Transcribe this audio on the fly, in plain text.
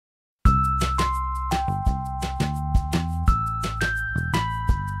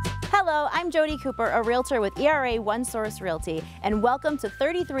Hello, I'm Jody Cooper, a realtor with ERA One Source Realty, and welcome to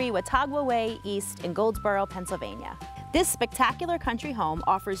 33 Watawga Way East in Gouldsboro, Pennsylvania. This spectacular country home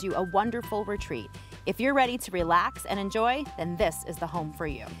offers you a wonderful retreat. If you're ready to relax and enjoy, then this is the home for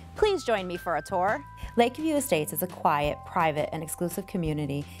you. Please join me for a tour. Lakeview Estates is a quiet, private, and exclusive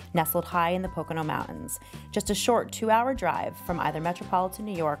community nestled high in the Pocono Mountains, just a short 2-hour drive from either metropolitan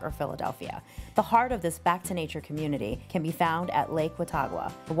New York or Philadelphia. The heart of this back-to-nature community can be found at Lake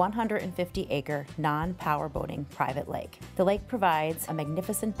Watawga, a 150-acre, non-power boating private lake. The lake provides a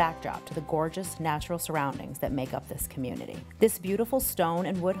magnificent backdrop to the gorgeous natural surroundings that make up this community. This beautiful stone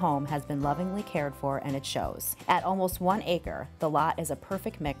and wood home has been lovingly cared for, and it shows. At almost 1 acre, the lot is a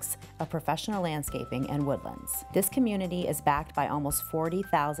perfect mix of professional landscaping and woodlands. This community is backed by almost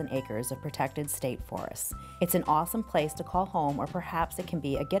 40,000 acres of protected state forests. It's an awesome place to call home, or perhaps it can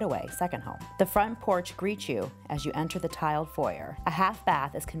be a getaway second home. The front porch greets you as you enter the tiled foyer. A half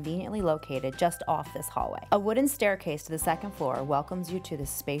bath is conveniently located just off this hallway. A wooden staircase to the second floor welcomes you to this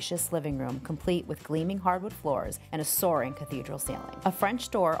spacious living room, complete with gleaming hardwood floors and a soaring cathedral ceiling. A French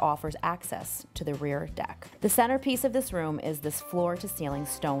door offers access to the rear deck. The centerpiece of this room is this floor-to-ceiling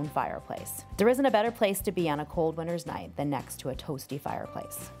stone fireplace. There isn't a better place to be on a cold winter's night than next to a toasty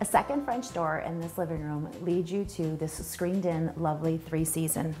fireplace. A second French door in this living room leads you to this screened-in, lovely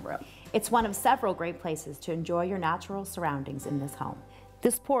 3-season room. It's one of several great places to enjoy your natural surroundings in this home.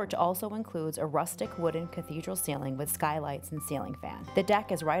 This porch also includes a rustic wooden cathedral ceiling with skylights and ceiling fan. The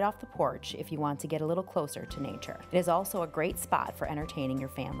deck is right off the porch if you want to get a little closer to nature. It is also a great spot for entertaining your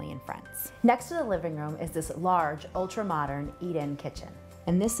family and friends. Next to the living room is this large, ultra-modern eat-in kitchen.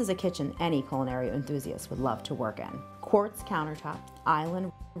 And this is a kitchen any culinary enthusiast would love to work in. Quartz countertop,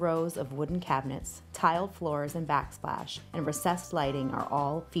 island rows of wooden cabinets, tiled floors and backsplash, and recessed lighting are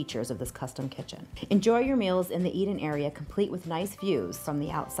all features of this custom kitchen. Enjoy your meals in the eat-in area, complete with nice views from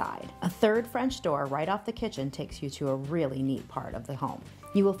the outside. A third French door right off the kitchen takes you to a really neat part of the home.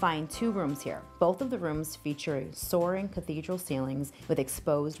 You will find 2 rooms here. Both of the rooms feature soaring cathedral ceilings with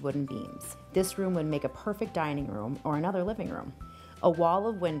exposed wooden beams. This room would make a perfect dining room or another living room. A wall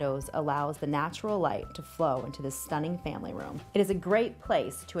of windows allows the natural light to flow into this stunning family room. It is a great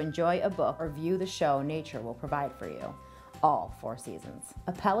place to enjoy a book or view the show nature will provide for you, all 4 seasons.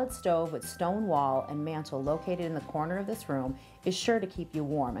 A pellet stove with stone wall and mantle located in the corner of this room is sure to keep you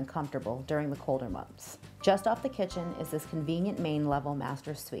warm and comfortable during the colder months. Just off the kitchen is this convenient main level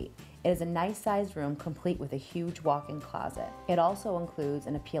master suite. It is a nice sized room complete with a huge walk-in closet. It also includes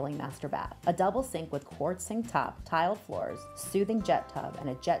an appealing master bath. A double sink with quartz sink top, tiled floors, soothing jet tub, and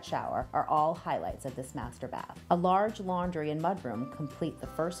a jet shower are all highlights of this master bath. A large laundry and mudroom complete the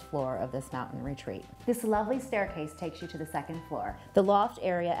first floor of this mountain retreat. This lovely staircase takes you to the second floor. The loft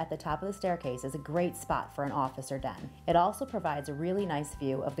area at the top of the staircase is a great spot for an office or den. It also provides a really nice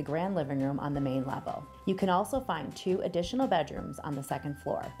view of the grand living room on the main level. You can also find 2 additional bedrooms on the second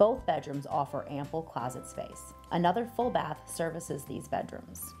floor. Both bedrooms offer ample closet space. Another full bath services these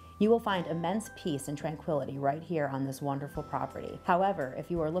bedrooms. You will find immense peace and tranquility right here on this wonderful property. However,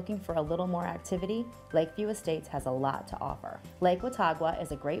 if you are looking for a little more activity, Lakeview Estates has a lot to offer. Lake Watawga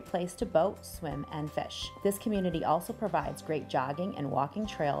is a great place to boat, swim, and fish. This community also provides great jogging and walking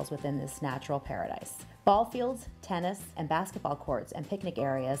trails within this natural paradise. Ball fields, tennis, and basketball courts and picnic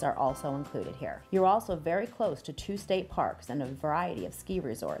areas are also included here. You're also very close to 2 state parks and a variety of ski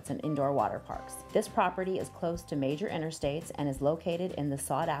resorts and indoor water parks. This property is close to major interstates and is located in the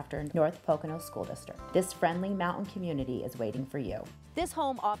sought-after North Pocono School District. This friendly mountain community is waiting for you. This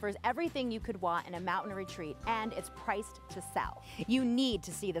home offers everything you could want in a mountain retreat, and it's priced to sell. You need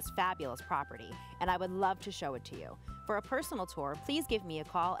to see this fabulous property, and I would love to show it to you. For a personal tour, please give me a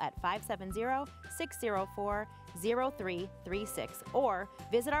call at 570-604-0336 or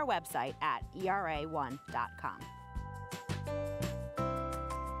visit our website at era1.com.